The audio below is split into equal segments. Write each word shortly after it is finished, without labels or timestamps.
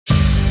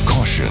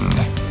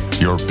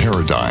Attention, your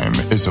paradigm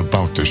is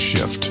about to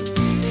shift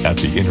at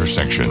the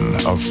intersection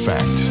of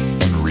fact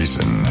and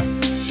reason.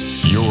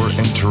 You're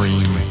entering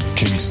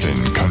Kingston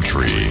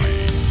Country.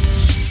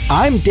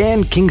 I'm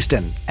Dan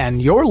Kingston,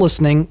 and you're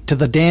listening to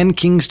the Dan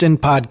Kingston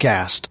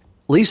Podcast.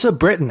 Lisa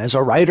Britton is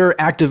a writer,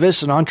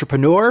 activist, and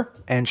entrepreneur,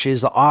 and she's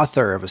the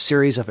author of a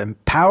series of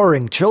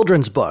empowering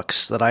children's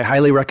books that I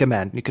highly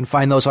recommend. You can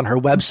find those on her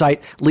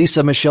website,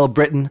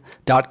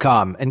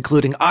 lisamichelebritton.com,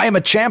 including I Am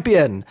a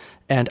Champion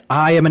and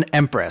I Am an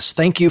Empress.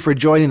 Thank you for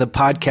joining the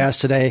podcast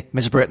today,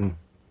 Ms. Britton.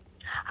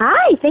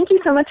 Hi, thank you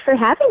so much for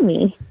having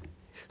me.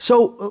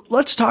 So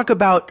let's talk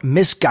about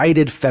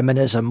misguided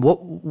feminism.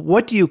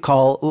 What do you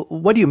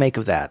make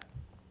of that?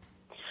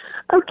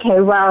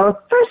 Okay,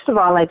 well, first of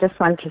all, I just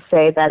want to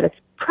say that it's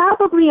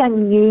probably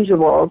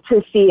unusual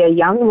to see a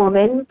young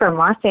woman from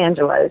Los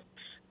Angeles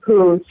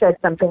who said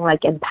something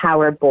like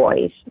empower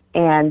boys.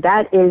 And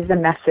that is a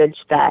message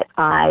that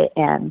I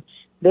am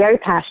very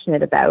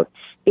passionate about,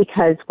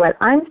 because what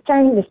I'm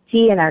starting to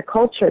see in our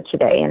culture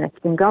today, and it's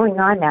been going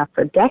on now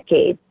for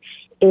decades,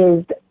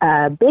 is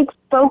a big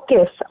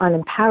focus on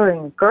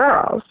empowering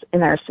girls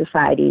in our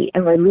society,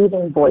 and we're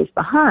leaving boys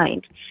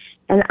behind.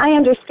 And I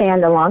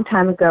understand a long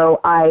time ago,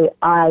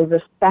 I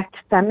respect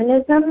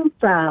feminism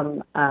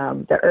from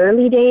the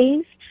early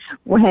days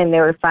when they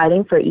were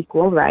fighting for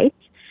equal rights.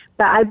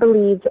 But I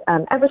believe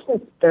ever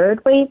since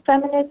third wave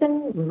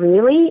feminism,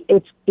 really,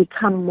 it's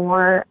become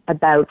more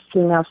about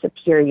female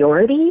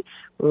superiority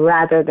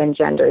rather than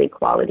gender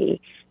equality.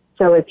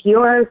 So if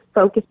you're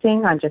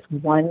focusing on just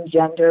one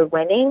gender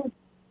winning,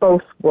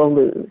 both will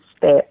lose.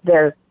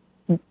 Their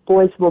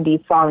boys will be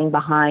falling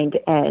behind,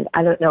 and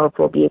I don't know if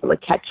we'll be able to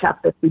catch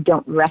up if we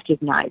don't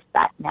recognize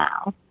that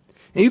now.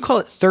 And you call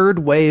it third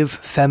wave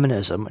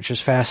feminism, which is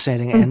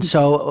fascinating. Mm-hmm. And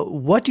so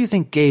what do you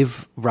think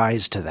gave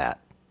rise to that?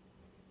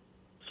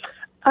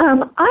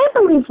 I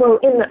believe, well,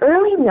 in the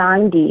early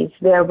 90s,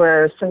 there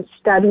were some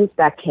studies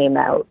that came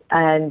out,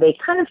 and they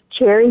kind of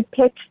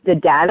cherry-picked the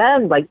data,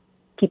 like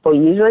people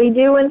usually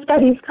do when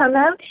studies come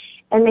out,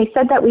 and they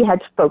said that we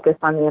had to focus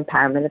on the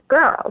empowerment of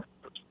girls.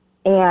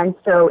 And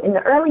so in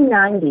the early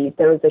 90s,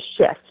 there was a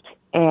shift,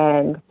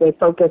 and they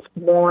focused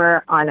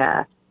more on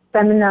a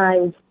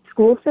feminized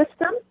school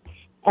system.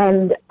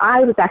 And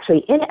I was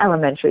actually in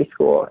elementary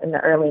school in the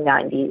early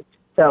 90s,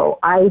 so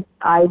I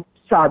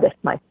saw this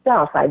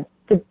myself. I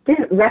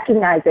didn't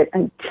recognize it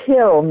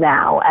until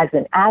now as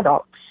an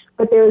adult.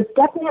 But there was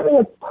definitely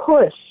a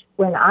push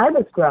when I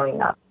was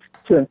growing up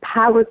to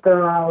empower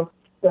girls.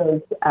 There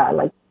was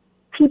like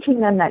teaching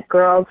them that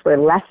girls were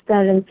less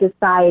than in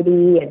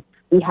society, and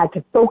we had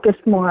to focus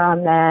more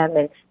on them,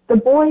 and the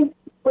boys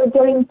were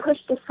getting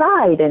pushed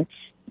aside, and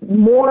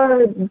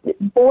more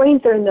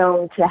boys are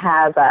known to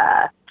have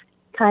a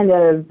kind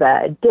of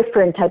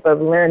different type of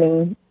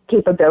learning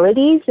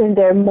capabilities, and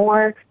they're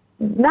more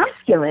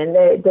masculine.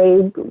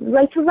 They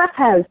like to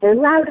roughhouse, they're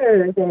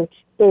louder,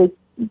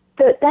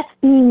 that's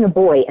being a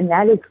boy, and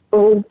that is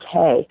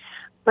okay.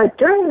 But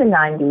during the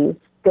 90s,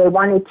 they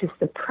wanted to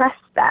suppress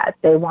that.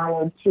 They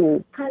wanted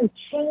to kind of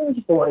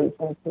change boys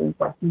into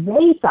what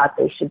they thought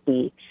they should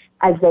be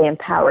as they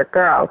empower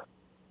girls.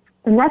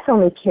 And that's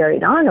only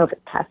carried on over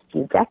the past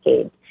few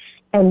decades.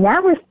 And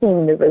now we're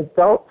seeing the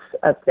results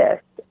of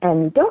this.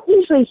 And you don't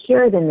usually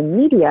hear it in the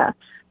media,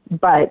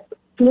 but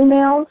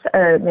females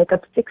make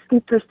up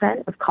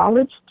 60% of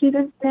college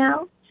students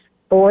now.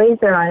 Boys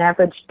are on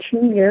average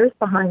 2 years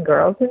behind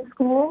girls in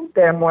school.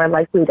 They're more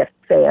likely to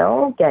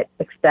fail, get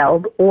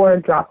expelled, or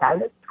drop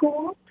out of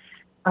school.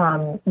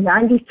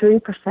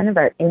 93% of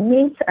our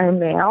inmates are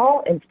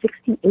male, and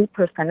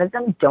 68% of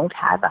them don't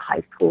have a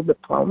high school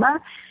diploma.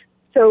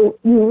 So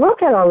you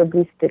look at all of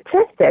these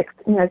statistics,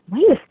 and you're like,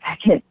 wait a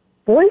second,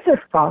 boys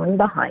are falling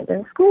behind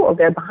in school.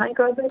 They're behind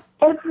girls in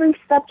every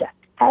subject,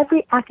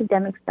 every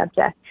academic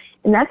subject.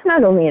 And that's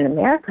not only in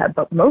America,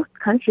 but most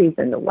countries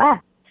in the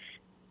West.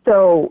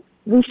 So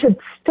we should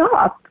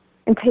stop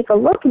and take a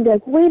look and be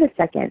like, wait a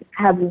second,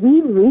 have we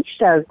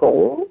reached our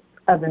goals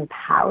of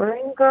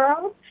empowering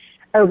girls?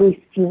 Are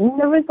we seeing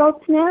the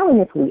results now?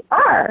 And if we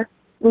are,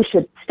 we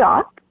should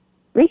stop,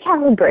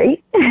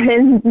 recalibrate,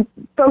 and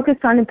focus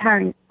on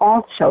empowering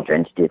all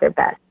children to do their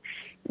best.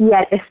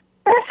 Yet,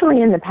 especially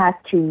in the past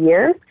 2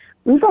 years,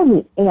 we've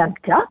only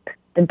amped up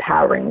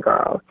empowering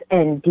girls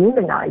and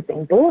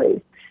demonizing boys.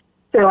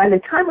 So at a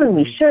time when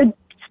we should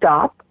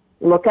stop,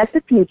 look at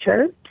the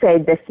future, say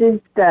this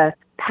is the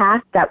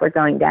path that we're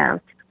going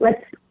down.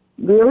 Let's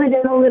reel it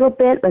in a little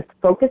bit. Let's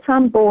focus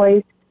on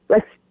boys.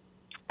 Let's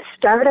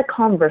start a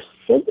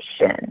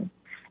conversation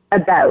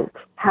about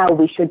how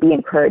we should be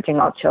encouraging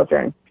all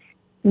children.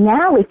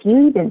 Now, if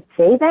you even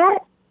say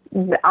that,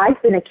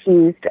 I've been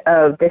accused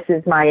of this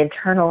is my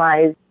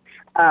internalized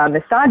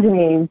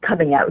misogyny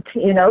coming out.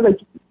 You know, like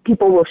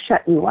people will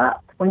shut you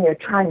up when you're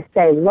trying to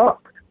say,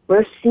 look,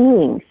 we're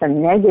seeing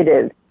some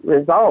negative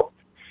results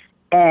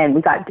and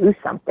we got to do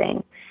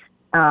something.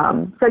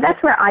 So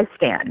that's where I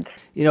stand.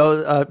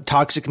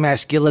 Toxic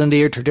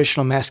masculinity or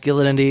traditional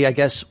masculinity, I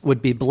guess,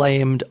 would be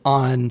blamed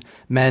on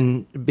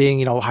men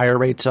being, higher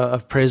rates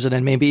of prison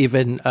and maybe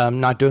even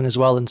not doing as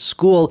well in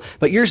school.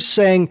 But you're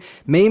saying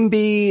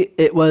maybe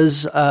it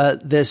was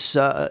this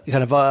kind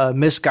of a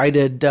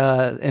misguided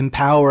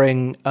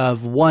empowering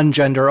of one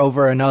gender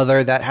over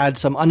another that had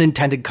some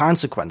unintended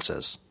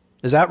consequences.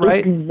 Is that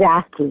right?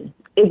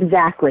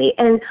 Exactly.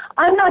 And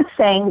I'm not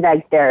saying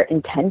that their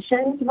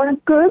intentions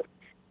weren't good.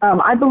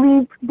 I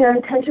believe their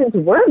intentions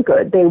were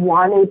good. They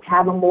wanted to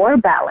have a more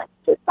balanced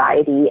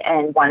society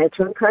and wanted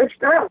to encourage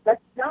girls.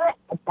 That's not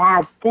a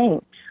bad thing.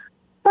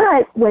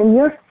 But when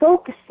you're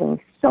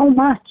focusing so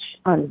much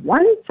on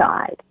one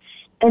side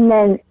and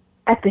then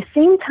at the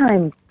same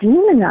time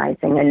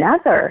demonizing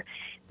another,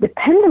 the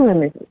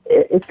pendulum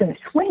is going to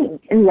swing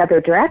in the other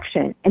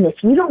direction. And if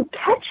you don't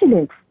catch it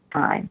in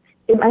time,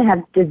 it might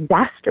have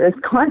disastrous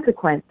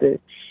consequences.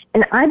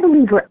 And I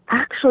believe we're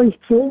actually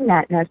seeing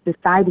that in our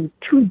society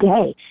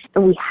today.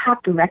 And we have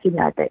to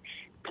recognize it.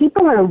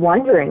 People are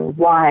wondering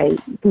why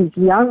these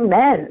young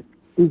men,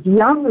 these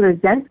young,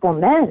 resentful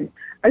men,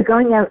 are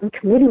going out and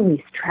committing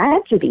these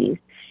tragedies.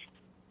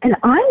 And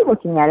I'm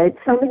looking at it,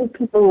 so many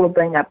people will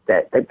bring up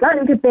the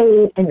gun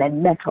debate and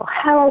then mental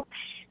health.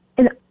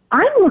 And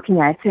I'm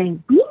looking at it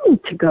saying we need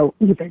to go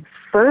even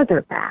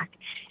further back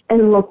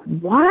and look,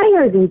 why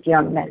are these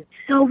young men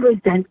so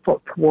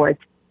resentful towards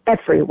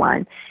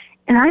everyone?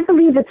 And I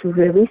believe it's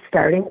really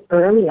starting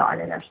early on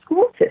in our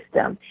school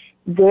system.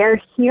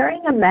 They're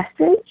hearing a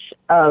message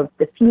of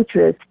the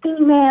future is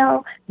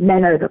female,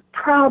 men are the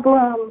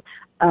problem,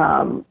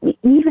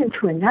 even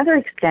to another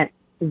extent,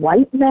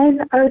 white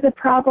men are the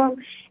problem.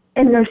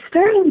 And they're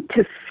starting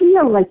to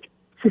feel like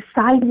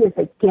society is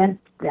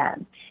against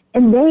them.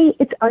 And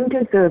it's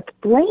undeserved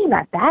blame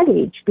at that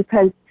age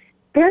because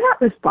they're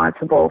not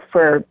responsible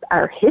for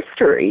our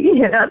history,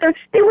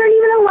 they weren't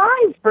even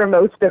alive for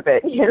most of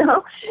it,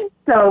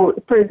 So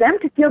for them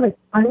to feel this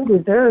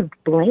undeserved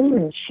blame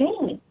and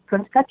shame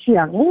from such a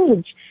young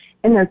age,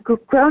 and they're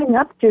growing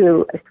up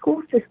through a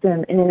school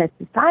system and in a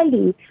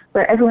society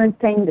where everyone's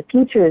saying the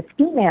future is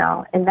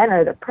female and men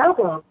are the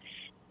problem,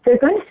 they're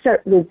going to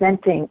start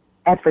resenting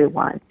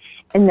everyone.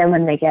 And then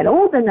when they get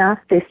old enough,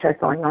 they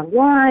start going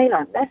online,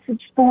 on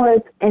message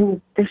boards,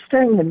 and they're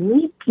starting to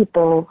meet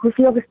people who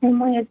feel the same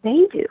way as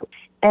they do.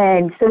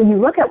 And so you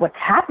look at what's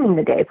happening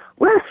today,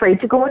 we're afraid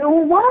to go into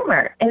a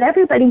Walmart. And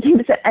everybody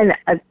keeps it. And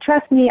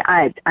trust me,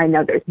 I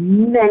know there's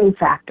many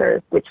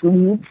factors which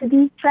lead to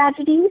these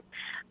tragedies.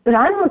 But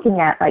I'm looking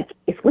at,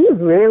 if we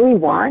really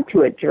want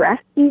to address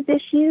these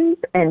issues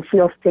and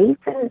feel safe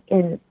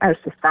in our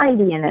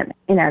society and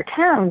in our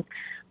towns,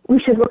 we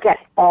should look at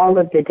all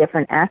of the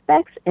different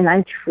aspects, and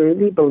I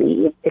truly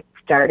believe it's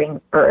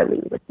starting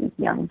early with these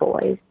young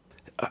boys.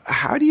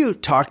 How do you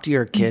talk to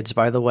your kids,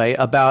 by the way,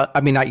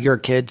 not your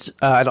kids,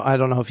 I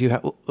don't know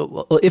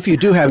if you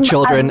do have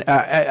children,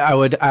 I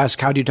would ask,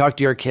 how do you talk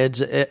to your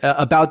kids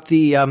about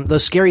the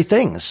scary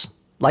things,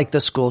 like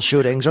the school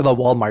shootings or the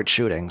Walmart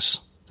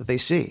shootings that they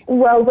see?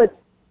 Well,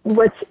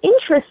 what's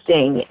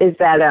interesting is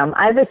that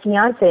I have a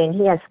fiance, and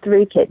he has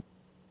 3 kids.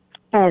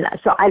 And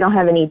so I don't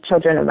have any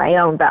children of my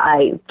own, but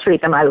I treat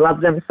them, I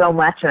love them so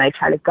much, and I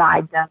try to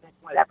guide them in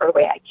whatever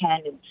way I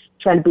can and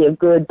try to be a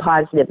good,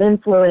 positive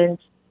influence.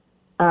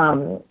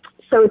 So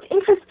it's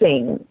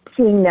interesting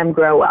seeing them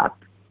grow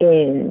up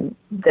in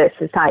the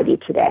society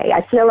today.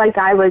 I feel like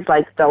I was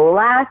the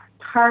last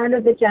part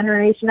of the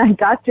generation. I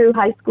got through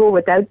high school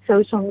without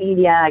social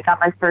media. I got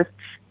my first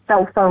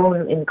cell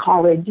phone in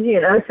college,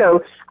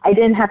 so I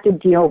didn't have to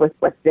deal with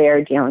what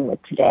they're dealing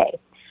with today.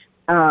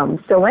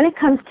 So when it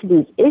comes to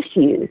these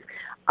issues,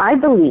 I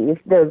believe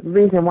the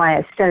reason why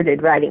I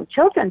started writing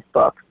children's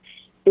books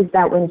is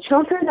that when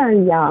children are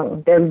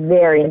young, they're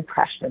very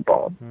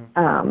impressionable.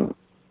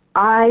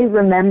 I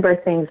remember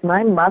things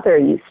my mother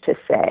used to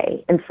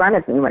say in front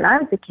of me when I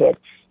was a kid,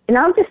 and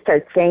I'll just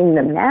start saying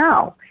them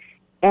now.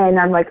 And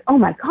I'm like, oh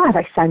my God,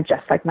 I sound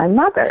just like my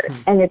mother.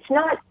 And it's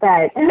not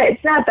that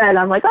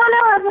I'm like, oh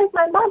no, I'm like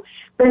my mom.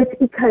 But it's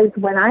because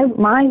when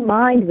my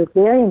mind was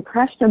very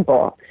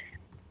impressionable,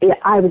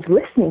 I was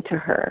listening to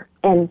her,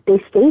 and they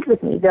stayed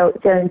with me.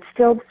 They're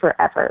instilled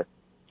forever.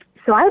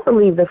 So I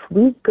believe if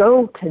we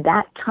go to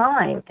that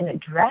time and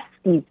address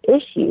these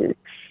issues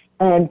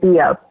and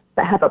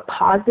have a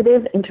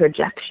positive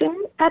interjection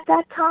at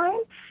that time,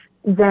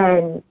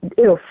 then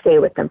it'll stay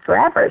with them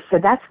forever. So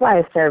that's why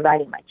I started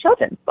writing my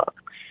children's book.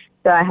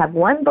 So I have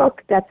one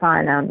book that's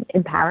on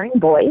empowering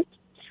boys,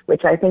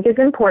 which I think is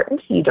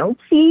important. You don't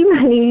see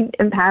many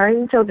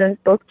empowering children's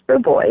books for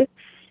boys.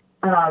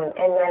 And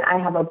then I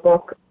have a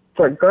book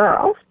for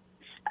girls.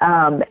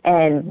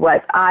 And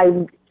what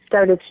I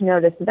started to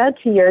notice about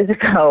 2 years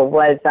ago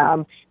was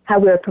how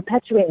we were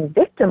perpetuating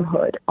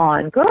victimhood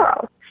on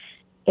girls.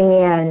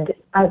 And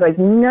I was like,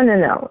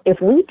 no.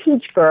 If we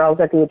teach girls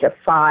at the age of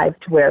 5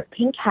 to wear a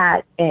pink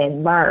hat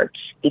and march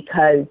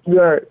because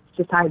your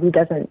society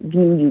doesn't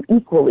view you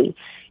equally,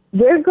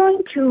 they're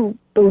going to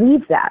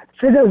believe that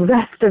for the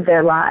rest of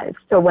their lives.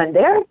 So when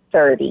they're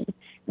 30,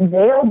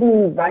 they'll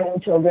be writing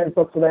children's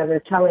books, whatever,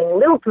 telling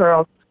little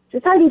girls,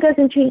 society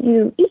doesn't treat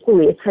you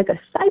equally. It's like a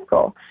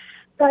cycle.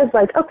 So I was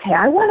like, okay,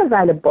 I want to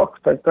write a book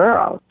for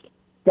girls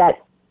that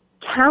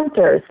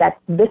counters that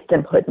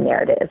victimhood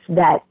narrative,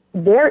 that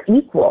they're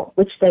equal,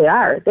 which they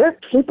are. They're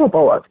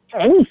capable of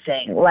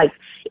anything. Like,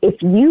 if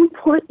you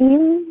put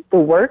in the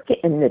work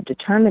and the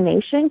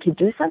determination to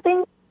do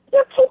something,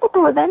 you're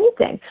capable of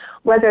anything,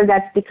 whether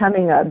that's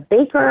becoming a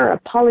baker, a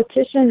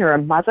politician, or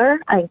a mother.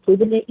 I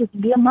included it. You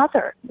can be a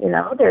mother. You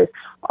know, there's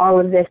all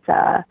of this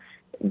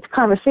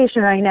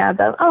conversation right now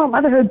about, oh,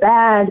 motherhood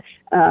bad,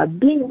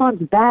 being a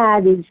mom's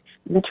bad, is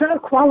maternal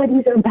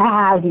qualities are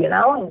bad, you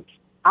know. And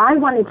I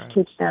wanted to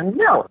teach them,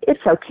 no,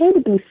 it's okay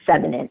to be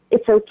feminine.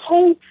 It's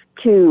okay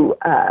to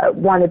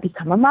want to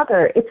become a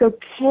mother. It's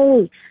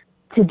okay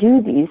to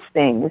do these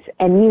things,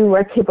 and you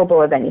are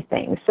capable of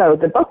anything. So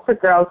the book for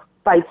girls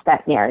fights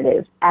that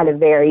narrative at a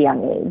very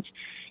young age.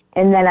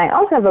 And then I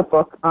also have a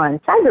book on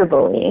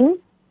cyberbullying,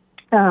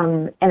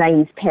 and I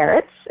use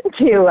parrots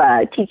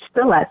to teach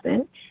the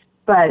lesson.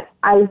 But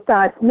I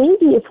thought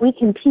maybe if we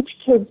can teach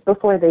kids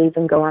before they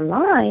even go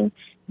online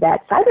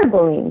that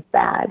cyberbullying is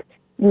bad,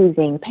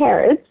 using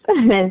parrots,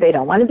 and they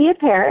don't want to be a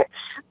parrot,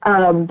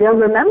 they'll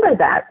remember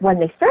that when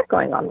they start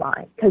going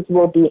online, because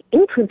we'll be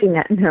imprinting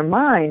that in their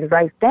mind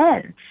right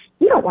then.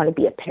 You don't want to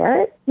be a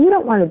parrot. You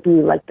don't want to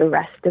be like the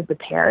rest of the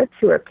parrots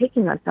who are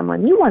picking on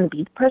someone. You want to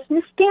be the person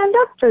to stand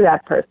up for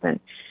that person.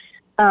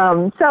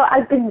 So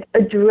I've been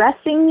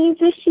addressing these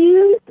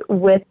issues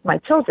with my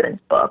children's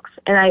books,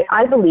 and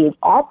I believe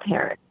all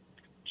parents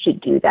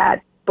should do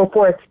that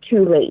before it's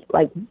too late.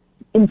 Like,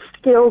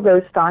 instill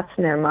those thoughts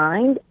in their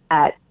mind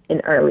at an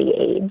early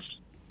age.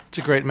 It's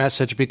a great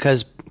message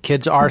because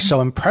kids are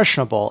so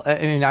impressionable. I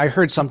mean, I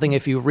heard something,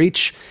 if you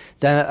reach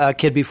a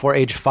kid before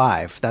age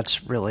 5,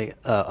 that's really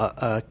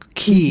a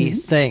key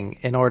thing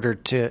in order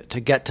to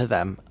get to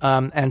them.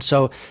 And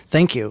so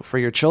thank you for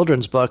your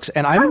children's books.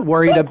 And I'm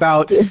worried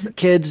about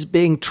kids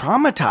being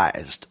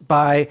traumatized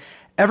by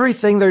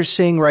everything they're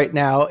seeing right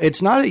now.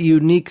 It's not a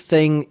unique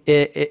thing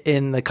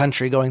in the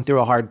country going through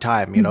a hard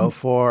time, you know,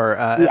 or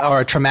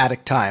a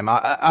traumatic time.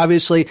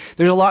 Obviously,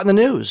 there's a lot in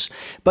the news.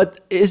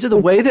 But is it the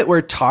way that we're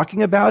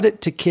talking about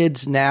it to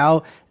kids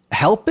now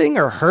helping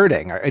or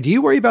hurting? Do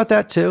you worry about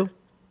that too?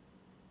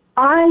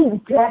 I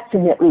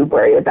definitely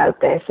worry about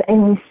this.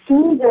 And you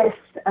see this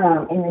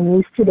in the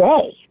news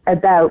today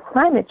about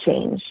climate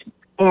change.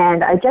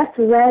 And I just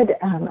read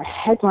a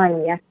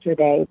headline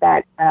yesterday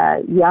that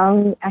a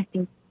young, I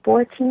think,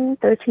 13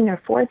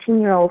 or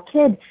 14-year-old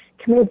kid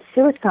committed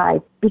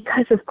suicide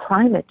because of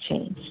climate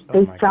change.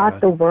 They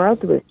thought the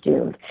world was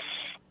doomed.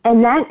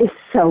 And that is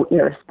so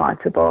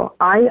irresponsible.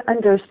 I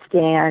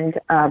understand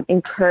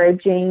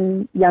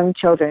encouraging young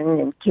children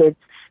and kids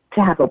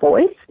to have a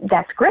voice.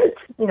 That's great.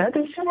 You know,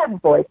 they should have a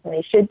voice and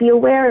they should be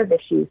aware of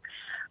issues.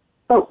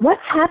 But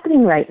what's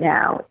happening right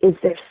now is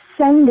they're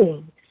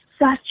sending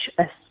such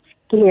a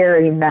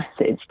scary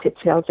message to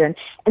children.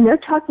 And they're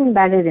talking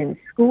about it in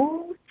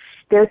schools.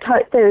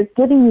 They're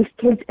giving these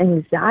kids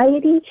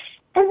anxiety,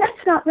 and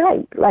that's not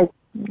right. Like,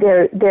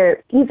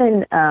 they're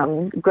even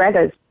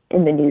Greta's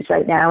in the news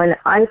right now, and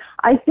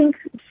I think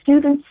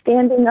students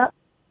standing up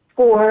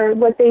for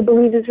what they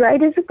believe is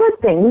right is a good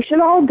thing. We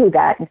should all do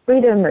that, and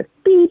freedom of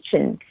speech.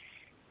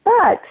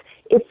 But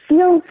it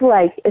feels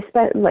like,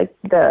 especially like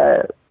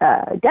the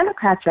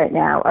Democrats right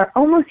now are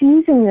almost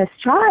using this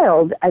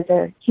child as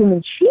a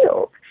human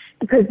shield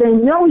because they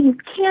know you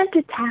can't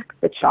attack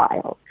the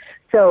child.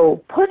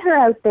 So put her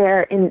out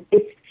there, and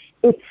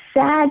it's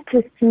sad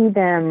to see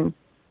them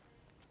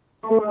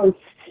almost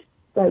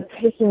like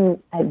taking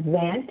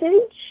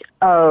advantage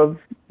of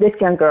this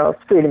young girl's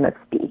freedom of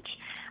speech.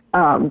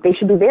 They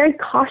should be very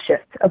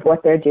cautious of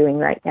what they're doing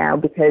right now,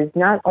 because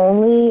not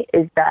only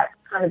is that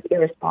kind of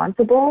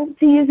irresponsible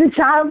to use a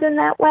child in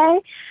that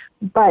way,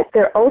 but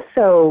they're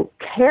also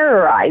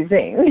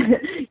terrorizing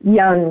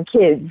young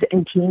kids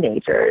and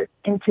teenagers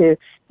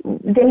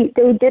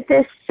they did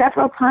this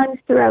several times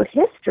throughout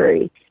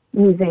history,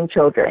 using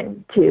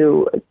children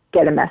to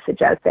get a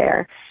message out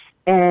there.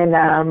 And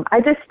I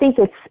just think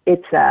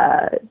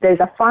there's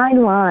a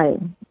fine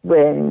line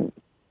when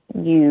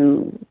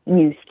you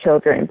use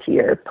children to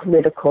your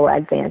political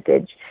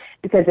advantage,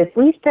 because if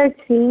we start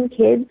seeing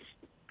kids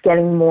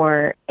getting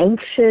more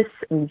anxious,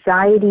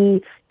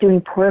 anxiety,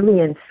 doing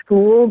poorly in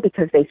school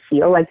because they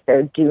feel like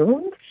they're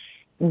doomed,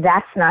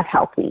 that's not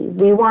healthy.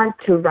 We want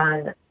to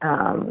run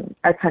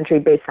our country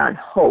based on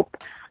hope.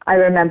 I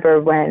remember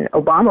when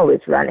Obama was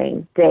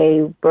running,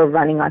 they were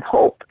running on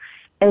hope.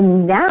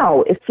 And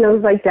now it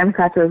feels like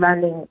Democrats are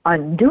running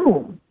on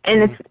doom.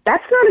 And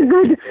that's not a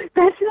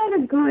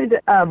good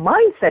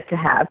mindset to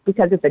have,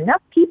 because if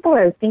enough people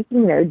are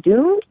thinking they're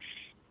doomed,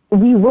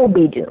 we will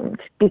be doomed,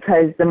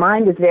 because the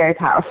mind is very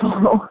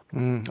powerful.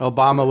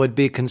 Obama would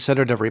be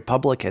considered a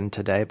Republican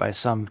today by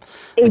some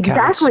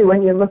accounts.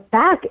 When you look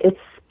back,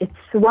 it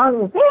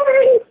swung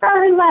very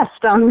far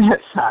left on that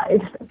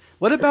side.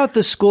 What about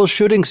the school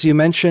shootings? You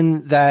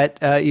mentioned that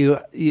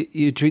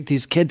you treat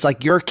these kids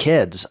like your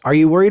kids. Are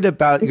you worried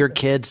about your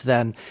kids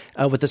then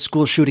with the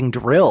school shooting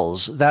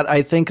drills? That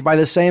I think by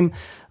the same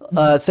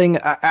thing,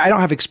 I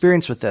don't have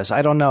experience with this.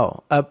 I don't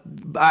know.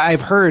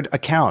 I've heard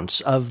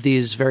accounts of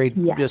these very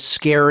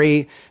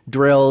scary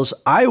drills.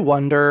 I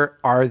wonder,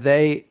 are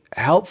they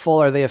helpful?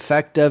 Are they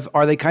effective?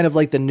 Are they kind of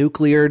like the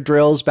nuclear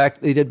drills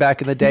they did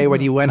back in the day when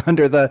you went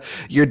under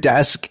your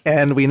desk?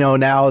 And we know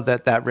now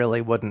that really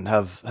wouldn't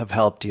have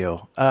helped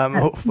you.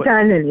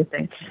 Done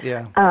anything.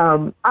 Yeah.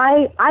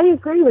 I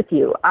agree with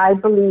you. I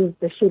believe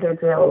the shooter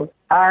drills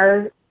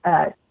are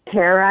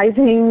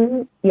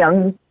terrorizing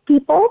young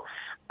people.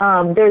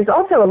 There's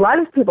also a lot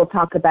of people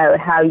talk about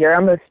how you're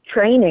almost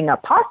training a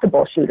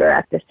possible shooter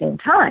at the same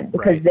time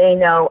because they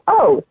know,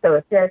 so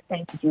if they're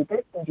saying to do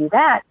this and do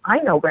that, I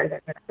know where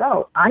they're going to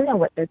go. I know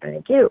what they're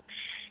going to do.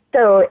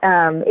 So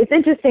it's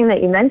interesting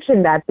that you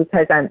mentioned that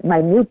because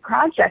my new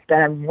project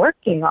that I'm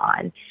working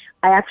on,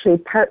 I actually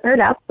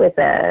partnered up with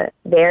a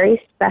very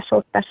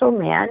special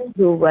man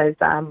who was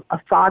a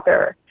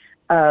father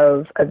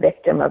of a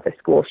victim of a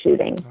school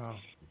shooting. Oh.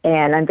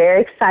 And I'm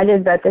very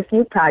excited about this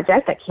new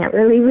project. I can't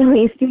really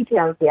release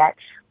details yet,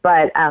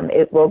 but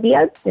it will be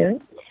out soon.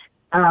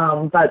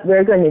 But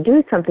we're going to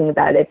do something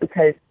about it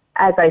because,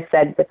 as I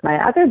said with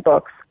my other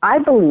books, I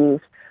believe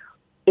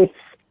it's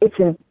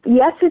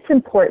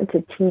important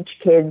to teach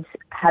kids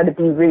how to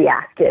be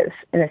reactive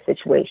in a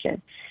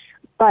situation.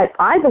 But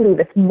I believe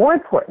it's more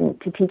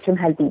important to teach them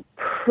how to be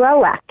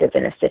proactive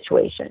in a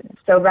situation.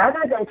 So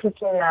rather than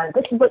teaching them,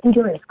 this is what you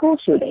do in a school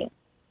shooting,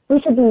 we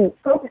should be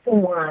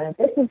focusing more on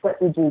this is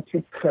what we do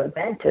to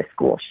prevent a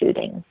school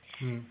shooting.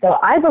 So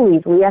I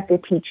believe we have to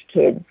teach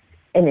kids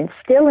and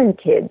instill in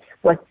kids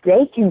what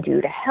they can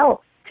do to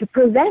help to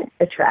prevent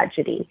a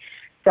tragedy.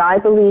 So I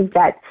believe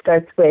that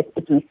starts with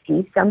if you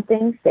see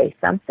something, say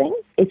something.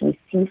 If you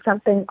see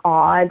something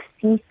odd,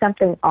 see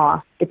something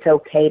off, it's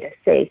okay to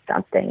say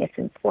something. It's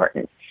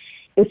important.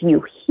 If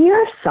you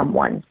hear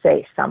someone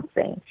say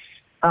something,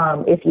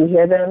 if you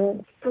hear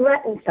them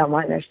threaten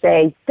someone or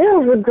say,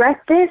 they'll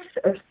regret this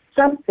or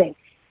something,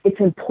 it's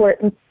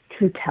important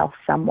to tell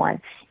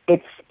someone.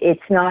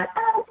 It's not,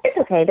 it's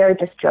okay, they're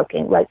just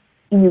joking. Like,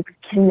 you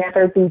can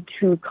never be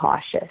too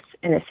cautious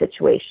in a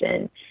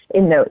situation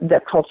in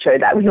the culture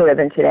that we live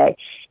in today.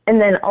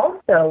 And then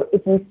also,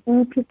 if you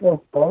see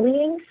people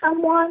bullying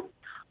someone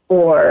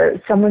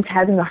or someone's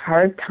having a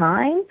hard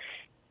time,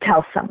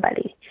 tell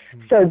somebody.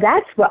 So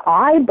that's what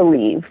I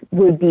believe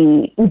would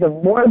be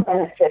even more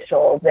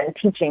beneficial than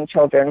teaching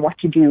children what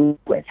to do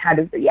with how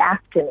to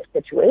react in a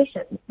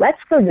situation. Let's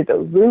go to the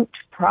root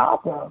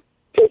problem.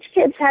 Teach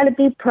kids how to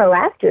be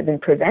proactive in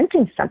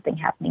preventing something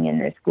happening in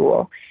their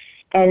school.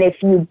 And if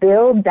you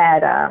build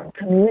that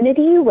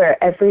community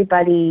where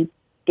everybody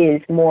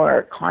is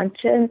more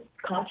conscious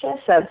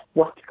of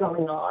what's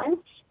going on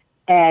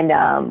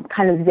and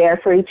kind of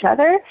there for each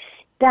other,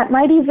 that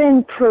might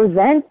even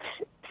prevent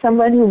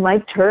someone who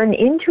might turn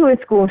into a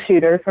school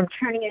shooter from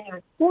turning into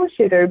a school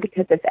shooter,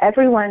 because if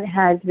everyone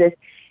has this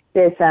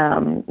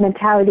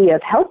mentality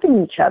of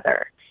helping each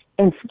other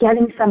and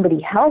getting somebody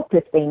help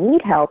if they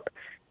need help,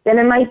 then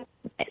it might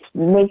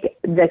make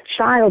the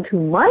child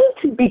who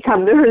might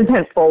become the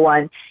resentful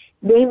one,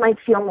 they might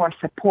feel more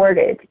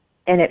supported,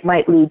 and it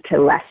might lead to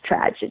less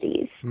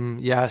tragedies.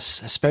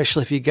 Yes,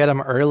 especially if you get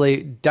them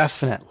early,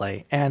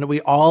 definitely. And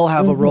we all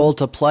have a role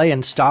to play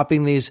in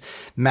stopping these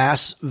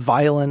mass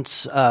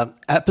violence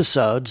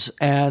episodes.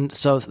 And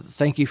so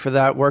thank you for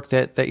that work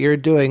that you're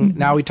doing.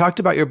 Now, we talked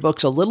about your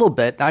books a little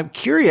bit. I'm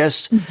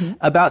curious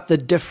about the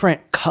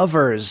different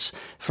covers.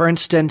 For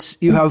instance,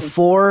 you have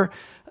 4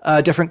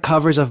 different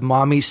covers of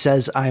Mommy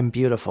Says I'm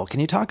Beautiful. Can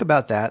you talk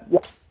about that? Yeah.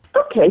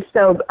 Okay,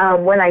 so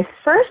when I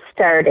first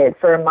started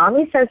for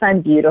Mommy Says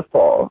I'm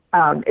Beautiful,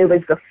 it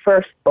was the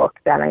first book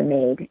that I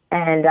made.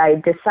 And I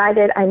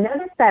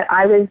noticed that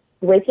I was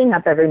waking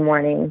up every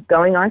morning,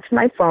 going onto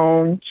my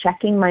phone,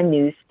 checking my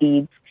news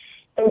feeds,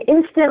 and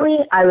instantly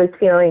I was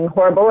feeling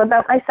horrible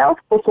about myself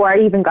before I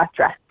even got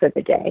dressed for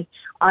the day.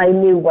 I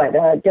knew what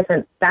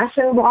different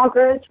fashion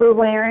bloggers were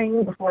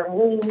wearing before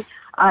me.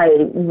 I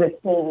was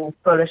seeing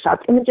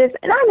Photoshopped images,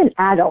 and I'm an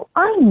adult.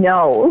 I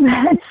know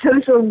that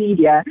social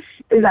media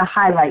is a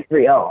highlight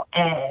reel,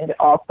 and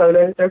all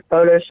photos are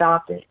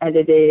Photoshopped and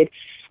edited.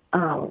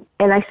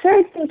 And I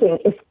started thinking,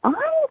 if I'm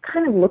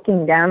kind of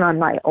looking down on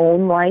my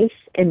own life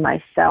and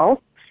myself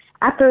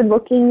after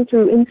looking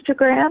through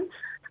Instagram,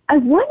 I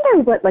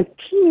wonder what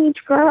teenage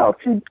girls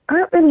who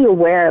aren't really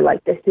aware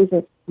this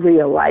isn't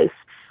real life,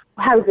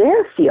 how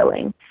they're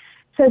feeling.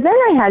 So then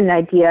I had an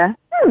idea,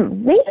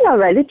 maybe I'll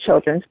write a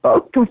children's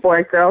book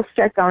before girls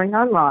start going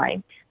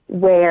online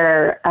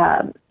where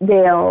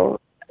they'll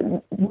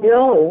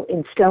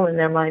instill in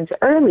their minds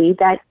early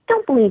that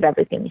don't believe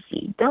everything you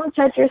see. Don't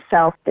judge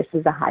yourself. This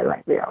is a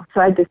highlight reel. So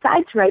I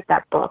decided to write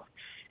that book.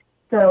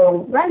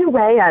 So right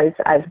away I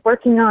was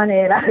working on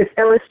it. I was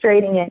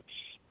illustrating it.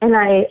 And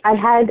I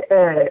had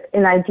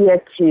an idea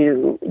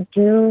to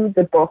do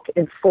the book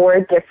in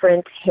 4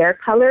 different hair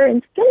color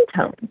and skin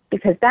tones,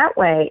 because that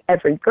way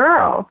every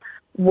girl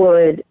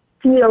would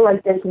feel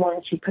like there's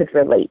one she could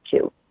relate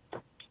to.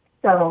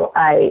 So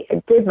I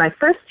did my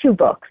first 2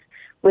 books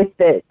with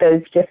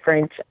those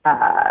different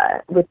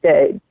with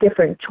the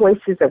different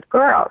choices of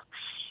girls.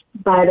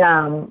 But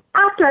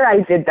after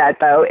I did that,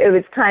 though, it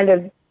was kind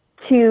of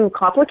too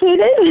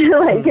complicated.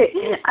 Like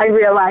I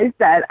realized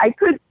that I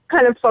could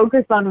kind of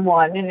focus on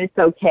one, and it's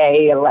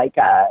okay. Like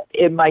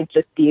it might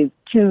just be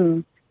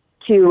too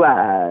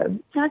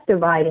not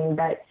dividing,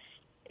 but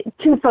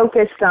too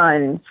focused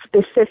on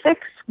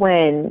specifics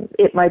when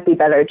it might be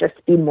better just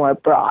to be more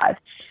broad.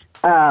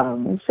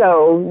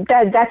 So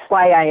that's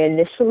why I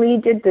initially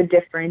did the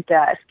different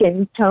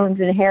skin tones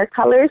and hair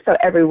colors, so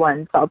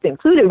everyone felt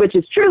included, which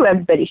is true.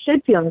 Everybody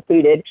should feel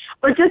included,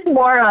 but just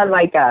more on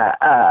like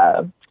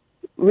a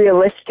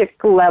realistic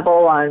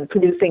level on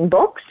producing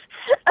books.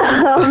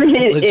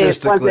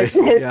 Logistically, it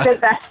wasn't the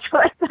best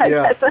choice.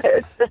 That's what I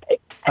would say.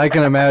 I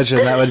can imagine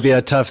that would be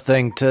a tough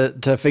thing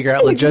to figure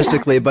out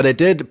logistically, but it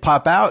did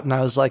pop out, and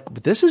I was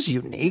like, this is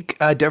unique,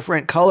 a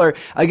different color.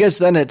 I guess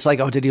then it's like,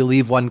 oh, did you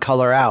leave one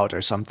color out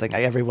or something?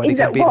 Everybody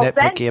could be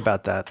nitpicky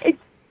about that.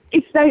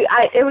 It's like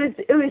it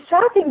was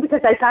shocking,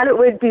 because I thought it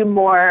would be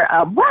more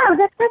wow,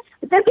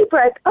 that'd be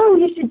bright. Oh,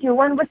 you should do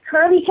one with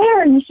curly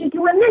hair. You should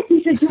do one this.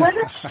 You should do one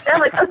that. And I'm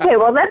like, okay,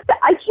 well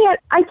I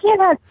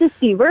can't have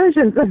 50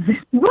 versions of this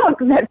book.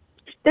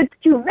 That's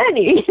too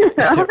many. You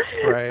know?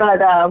 Right.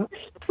 But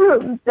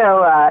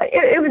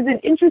it was an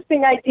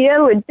interesting idea.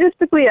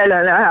 Logistically, I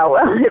don't know how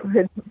well it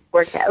would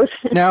work out.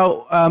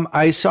 Now,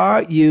 I saw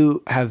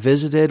you have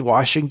visited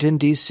Washington,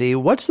 D.C.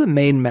 What's the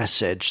main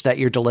message that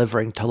you're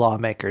delivering to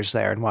lawmakers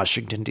there in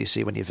Washington,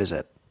 D.C. when you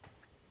visit?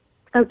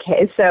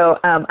 Okay, so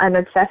I'm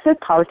obsessed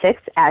with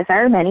politics, as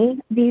are many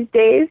these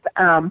days,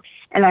 and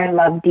I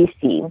love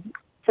D.C.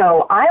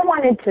 So I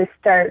wanted to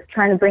start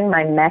trying to bring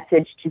my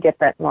message to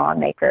different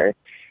lawmakers.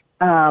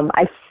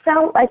 I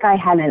felt like I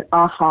had an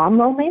aha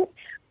moment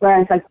where I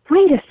was like,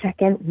 wait a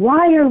second,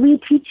 why are we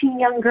teaching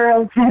young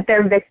girls that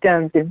they're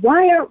victims? And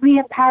why aren't we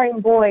empowering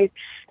boys?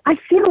 I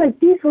feel like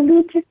these will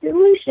lead to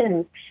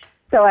solutions.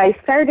 So I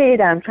started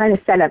trying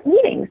to set up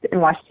meetings in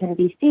Washington,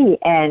 D.C.,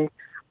 and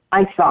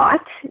I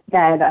thought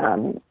that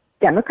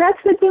Democrats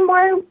would be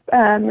more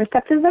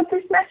receptive of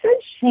this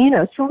message.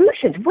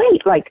 Solutions.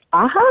 Wait, like,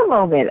 aha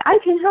moment, I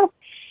can help.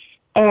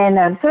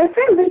 And so I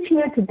started reaching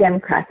out to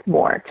Democrats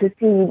more to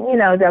see,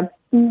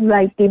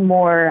 they'll be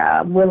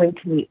more willing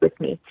to meet with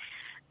me.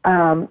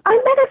 I met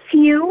a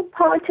few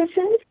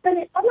politicians, but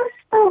it almost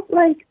felt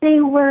like they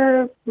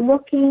were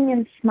looking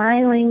and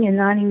smiling and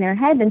nodding their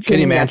head and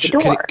shooting out the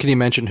door. Can you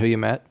mention who you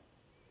met?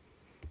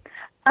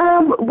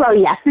 Well,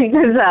 yes,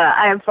 because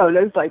I have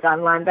photos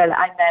online, but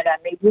I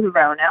met maybe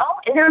Rono,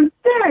 and they're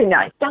very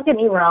nice. Don't get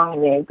me wrong,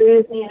 and they agree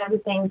with me and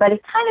everything, but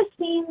it kind of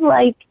seemed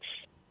like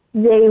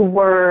they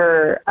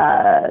were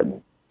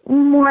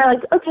more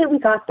like, okay, we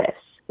got this.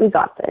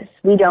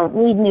 We don't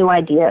need new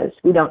ideas.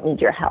 We don't need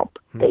your help,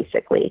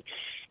 basically.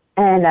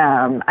 And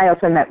I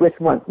also met with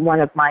one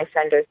of my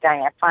senators,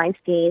 Dianne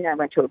Feinstein. I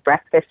went to a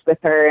breakfast with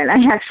her, and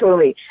I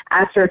actually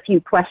asked her a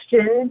few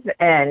questions,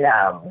 and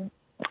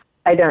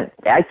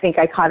I think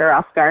I caught her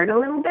off guard a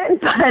little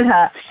bit.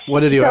 But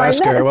what did you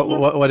ask her?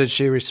 What did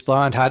she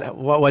respond?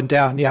 What went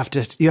down? You have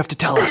to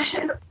tell us.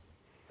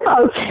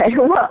 Okay.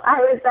 Well, I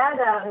was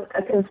at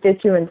a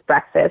constituents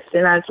breakfast,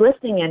 and I was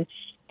listening,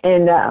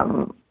 and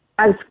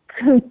I was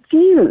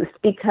confused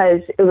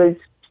because it was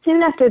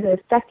soon after the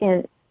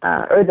second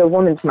or the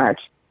Women's March,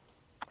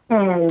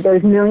 and there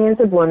was millions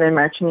of women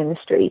marching in the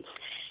streets,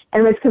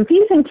 and it was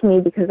confusing to me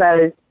because I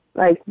was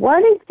like,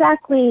 what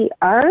exactly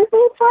are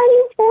they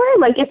fighting for?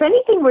 Like, if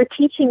anything, we're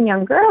teaching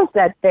young girls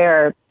that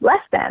they're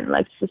less than,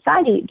 like,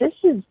 society. This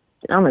is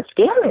almost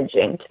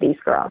damaging to these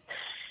girls.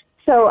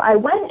 So I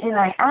went and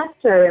I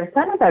asked her in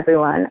front of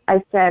everyone,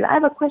 I said, I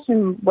have a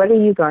question. What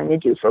are you going to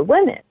do for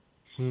women?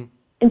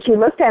 And she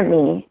looked at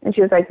me and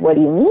she was like, what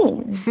do you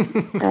mean?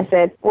 And I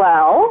said,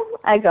 well,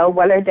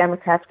 what are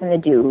Democrats going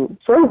to do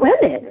for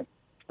women?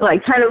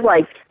 Like, kind of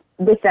like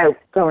without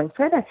going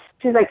further.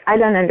 She was like, I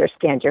don't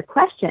understand your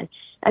question.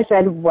 I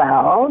said,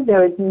 well,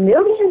 there's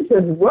millions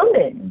of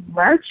women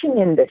marching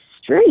in the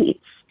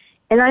streets,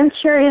 and I'm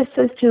curious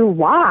as to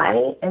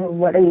why and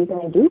what are you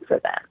going to do for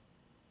them?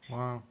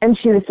 Wow. And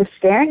she was just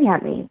staring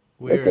at me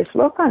with this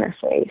look on her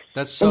face.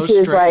 That's so and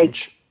she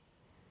strange.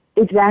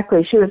 Was like,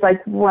 exactly. She was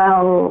like,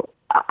 well,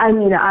 I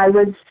mean,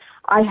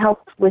 I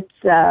helped with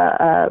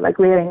like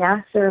Larry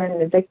Nassar and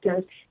the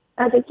victims.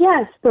 I was like,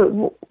 yes, but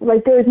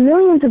like there's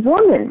millions of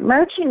women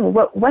marching.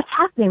 What's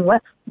happening?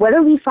 What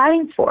are we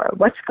fighting for?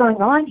 What's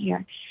going on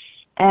here?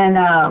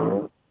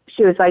 And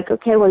she was like,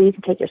 okay, well, you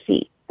can take your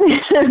seat,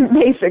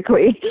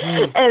 basically.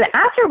 And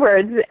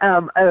afterwards,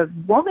 a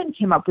woman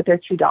came up with her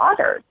 2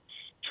 daughters.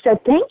 She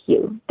said, thank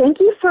you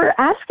for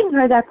asking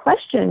her that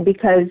question,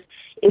 because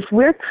if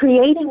we're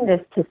creating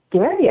this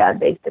hysteria,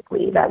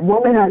 basically, that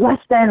women are less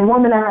than,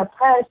 women are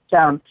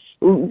oppressed,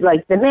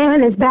 like the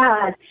man is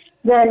bad,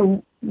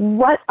 then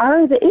what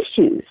are the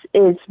issues?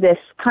 Is this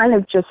kind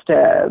of just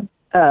a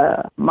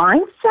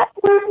mindset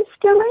we're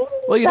instilling?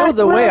 Well,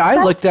 the way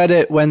I looked at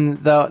it when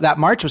that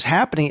march was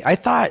happening, I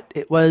thought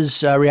it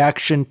was a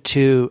reaction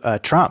to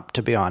Trump,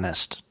 to be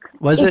honest.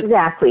 Was it?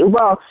 Exactly.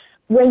 Well,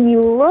 when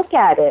you look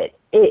at it,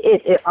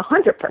 it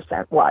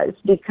 100% was,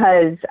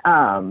 because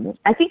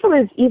I think it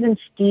was even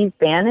Steve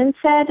Bannon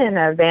said in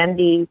a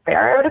Vanity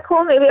Fair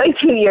article maybe like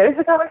 2 years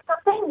ago or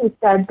something, he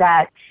said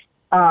that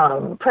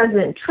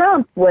President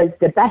Trump was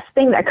the best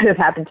thing that could have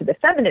happened to the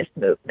feminist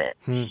movement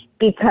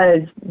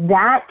because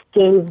that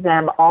gave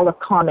them all a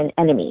common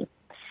enemy.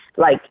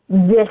 Like,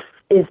 this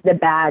is the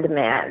bad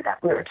man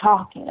that we were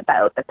talking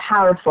about, the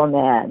powerful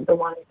man, the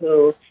one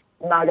who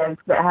might have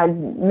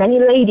had many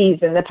ladies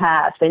in the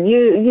past, and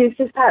you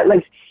just had,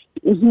 like,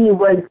 he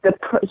was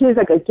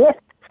like a gift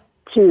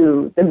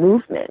to the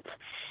movement.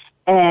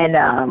 And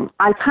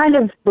I kind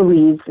of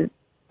believe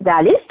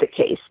that is the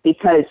case,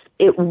 because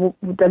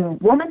the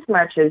women's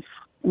marches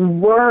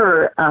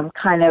were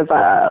kind of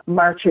a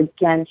march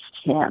against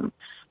him,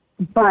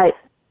 but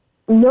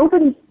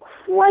nobody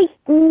quite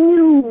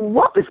knew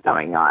what was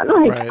going on.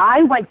 Like, right.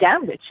 I went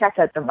down to check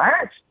out the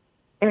march,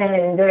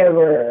 and there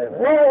were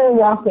men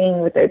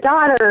walking with their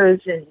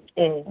daughters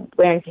and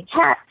wearing pink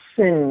hats,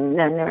 and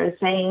then they were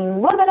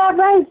saying women have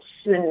rights,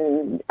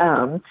 and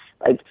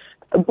like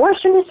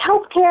abortion is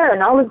healthcare,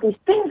 and all of these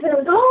things, and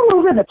it was all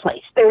over the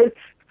place. There's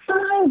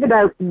signs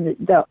about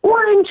the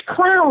orange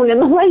clown in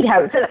the White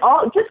House and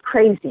all just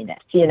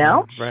craziness, you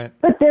know? Right.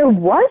 But there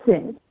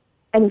wasn't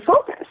any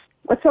focus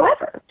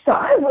whatsoever. So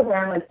I was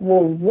wondering, like,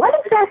 well, what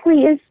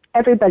exactly is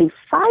everybody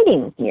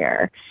fighting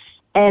here?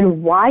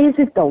 And why is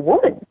it the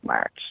women's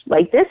march?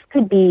 Like, this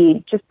could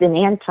be just an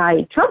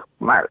anti-Trump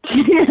march,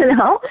 you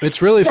know?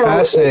 It's really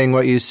fascinating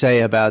what you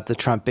say about the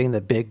Trump being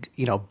the big,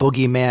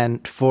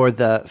 boogeyman for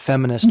the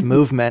feminist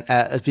movement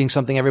as being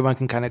something everyone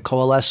can kind of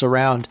coalesce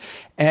around.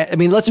 And, I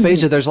mean, let's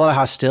face it, there's a lot of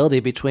hostility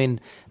between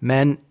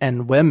men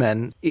and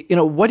women.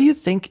 What do you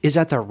think is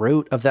at the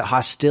root of that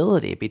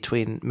hostility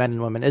between men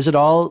and women? Is it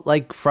all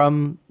like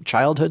from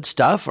childhood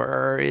stuff,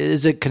 or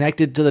is it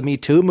connected to the Me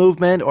Too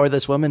movement or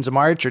this women's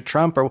march or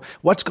Trump, or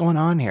what's going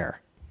on here?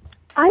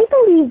 I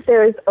believe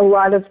there's a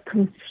lot of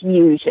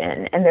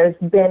confusion, and there's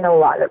been a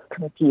lot of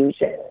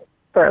confusion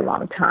for a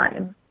long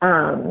time.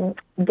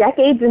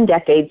 Decades and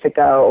decades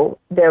ago,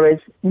 there was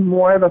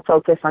more of a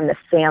focus on the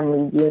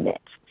family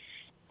unit.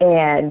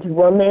 And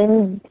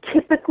women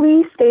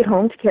typically stayed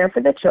home to care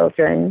for the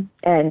children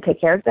and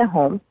take care of the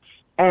home,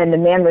 and the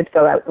man would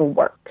go out and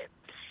work.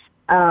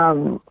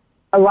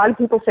 A lot of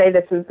people say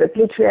this is the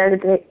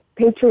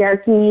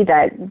patriarchy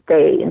that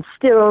they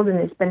instilled, and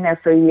it's been there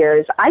for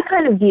years. I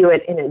kind of view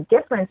it in a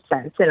different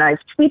sense, and I've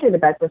tweeted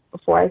about this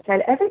before. I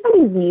said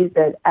everybody views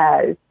it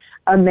as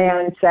a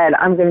man said,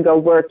 I'm going to go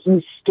work,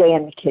 you stay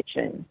in the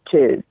kitchen,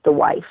 to the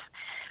wife.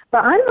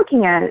 But I'm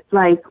looking at it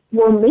like,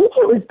 well, maybe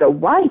it was the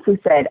wife who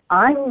said,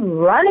 I'm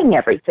running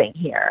everything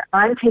here.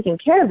 I'm taking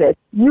care of it.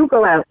 You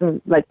go out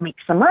and, like, make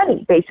some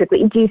money,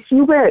 basically. Do you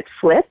see where it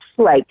flips?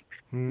 Like,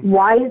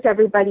 why is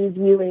everybody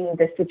viewing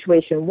the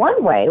situation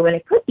one way when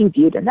it could be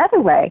viewed another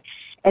way?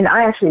 And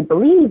I actually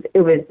believe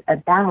it was a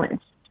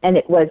balance. And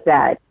it was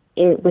that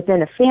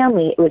within a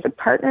family, it was a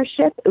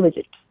partnership, it was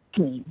a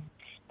team.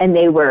 And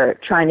they were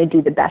trying to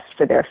do the best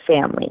for their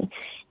family.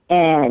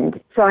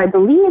 And so I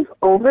believe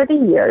over the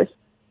years,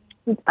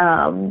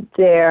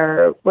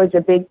 there was a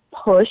big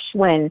push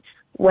when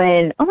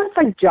almost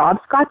like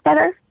jobs got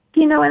better. Do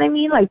you know what I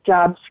mean? Like,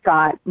 jobs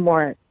got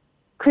more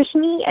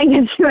cushiony, I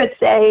guess you would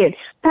say, and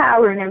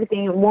power and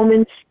everything.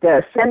 And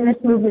the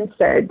feminist movement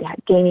started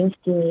gaining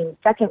steam.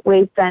 Second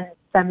wave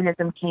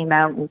feminism came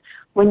out. And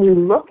when you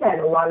look at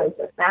a lot of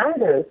the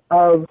founders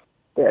of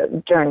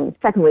during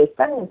second wave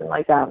feminism,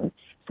 like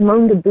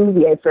Simone de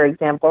Beauvoir, for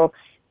example,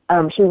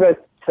 she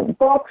wrote some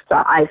books.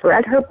 I've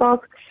read her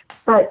books,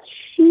 but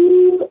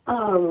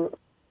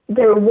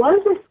there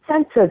was a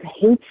sense of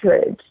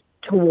hatred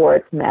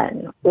towards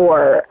men,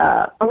 or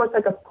almost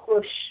like a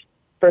push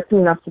for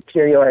female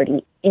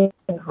superiority in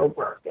her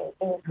work and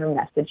in her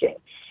messaging.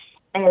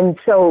 And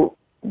so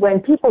when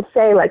people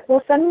say, like,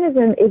 well,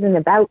 feminism isn't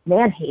about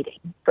man-hating,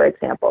 for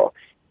example,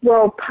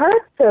 well,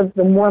 parts of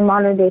the more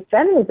modern-day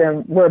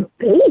feminism were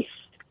based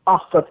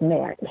off of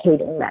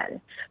hating men.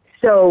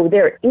 So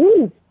there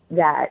is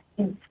that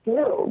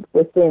instilled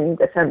within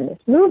the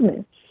feminist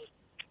movement.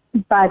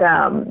 But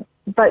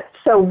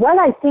so what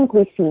I think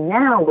we see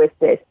now with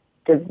this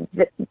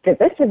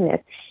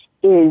divisiveness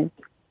is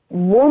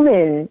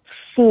women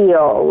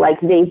feel like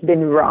they've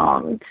been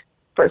wronged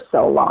for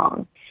so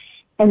long.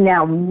 And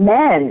now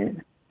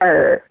men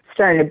are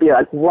starting to be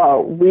like,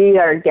 whoa, we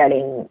are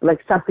getting,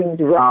 like, something's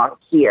wrong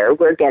here.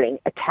 We're getting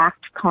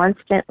attacked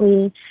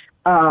constantly.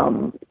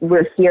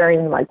 We're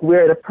hearing, like,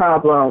 we're the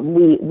problem.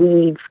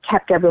 We've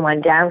kept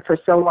everyone down for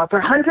so long, for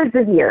hundreds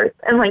of years.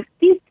 And, like,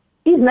 these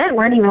men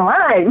weren't even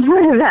alive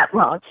for that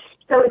long.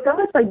 So it's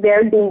almost like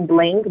they're being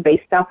blamed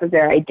based off of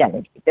their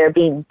identity. They're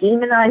being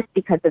demonized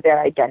because of their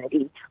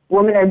identity.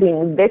 Women are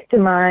being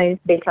victimized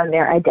based on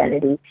their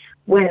identity,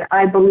 when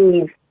I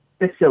believe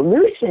the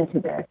solution to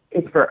this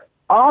is for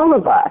all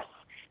of us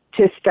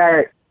to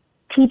start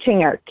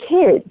teaching our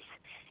kids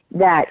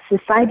that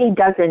society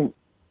doesn't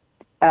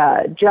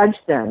judge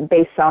them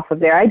based off of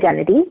their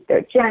identity,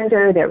 their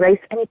gender, their race,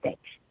 anything.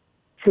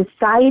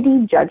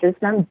 Society judges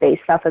them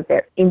based off of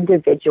their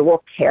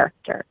individual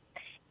character.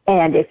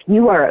 And if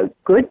you are a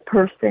good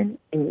person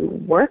and you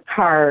work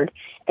hard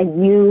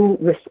and you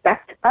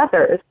respect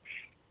others,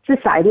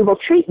 society will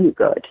treat you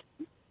good.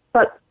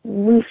 But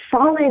we've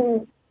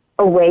fallen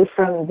away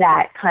from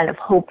that kind of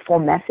hopeful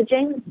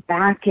messaging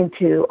back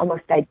into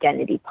almost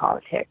identity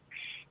politics.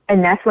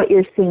 And that's what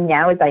you're seeing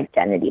now is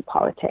identity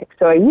politics.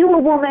 So are you a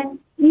woman?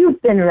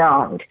 You've been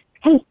wronged.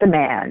 Hate the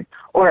man.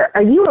 Or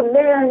are you a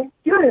man?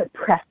 You're an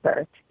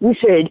oppressor. You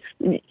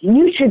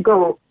should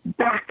go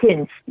back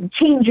and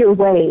change your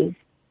ways.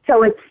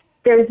 So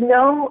there's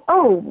no,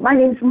 oh, my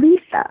name's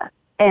Lisa,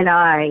 and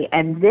I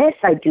am this,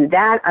 I do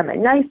that, I'm a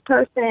nice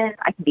person,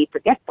 I can be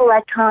forgetful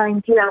at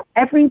times,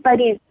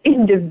 everybody's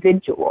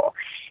individual.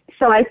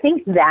 So I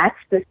think that's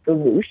the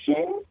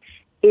solution,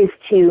 is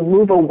to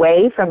move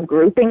away from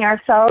grouping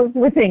ourselves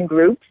within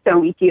groups so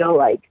we feel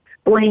like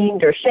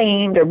blamed or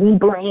shamed, or we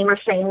blame or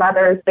shame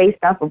others based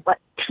off of what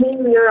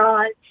team you're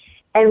on.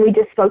 And we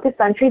just focus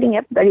on treating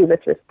everybody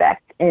with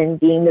respect and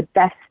being the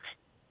best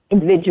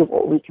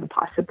individual we can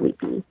possibly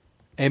be.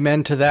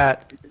 Amen to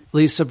that.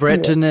 Lisa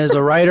Britton is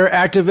a writer,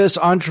 activist,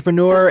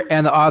 entrepreneur,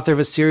 and the author of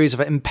a series of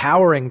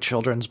empowering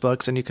children's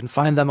books, and you can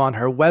find them on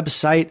her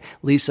website,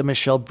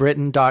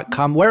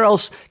 lisamichelebritton.com. Where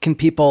else can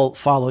people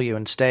follow you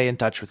and stay in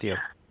touch with you?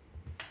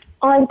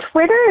 On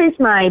Twitter is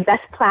my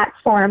best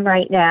platform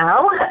right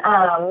now,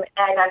 and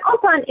I'm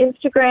also on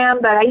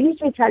Instagram, but I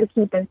usually try to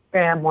keep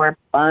Instagram more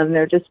fun.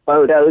 They're just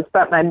photos,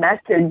 but my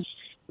message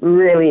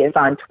really is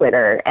on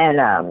Twitter.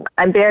 And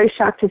I'm very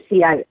shocked to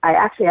see, I'm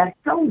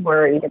so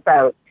worried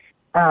about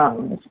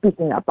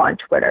speaking up on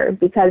Twitter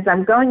because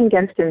I'm going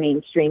against a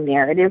mainstream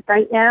narrative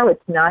right now.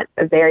 It's not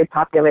a very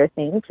popular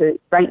thing to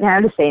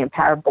say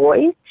empower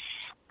boys.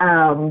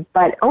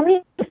 But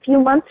only a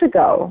few months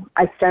ago,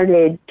 I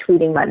started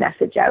tweeting my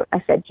message out.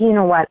 I said, you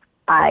know what?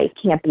 I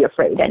can't be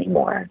afraid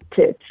anymore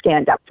to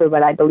stand up for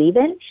what I believe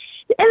in.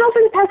 And over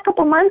the past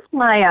couple months,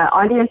 my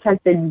audience has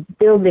been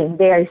building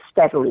very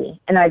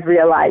steadily. And I've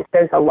realized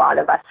there's a lot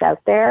of us out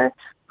there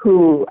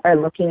who are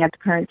looking at the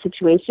current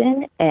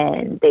situation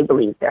and they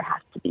believe there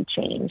has to be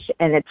change.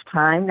 And it's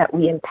time that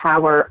we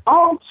empower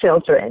all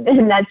children.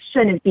 And that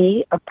shouldn't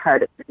be a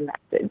part of the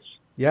message.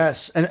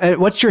 Yes. And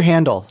what's your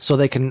handle so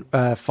they can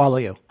follow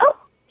you? Oh,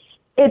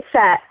 it's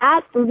at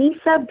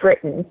Lisa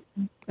Britton.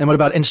 And what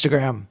about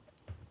Instagram?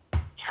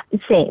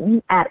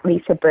 Same, at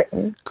Lisa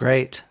Britton.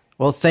 Great.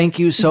 Well, thank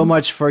you so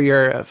much for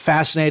your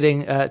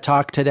fascinating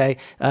talk today.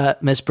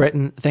 Ms.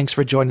 Britton, thanks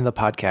for joining the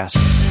podcast.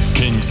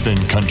 Kingston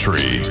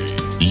Country.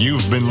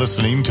 You've been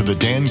listening to the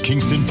Dan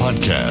Kingston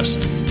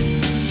Podcast.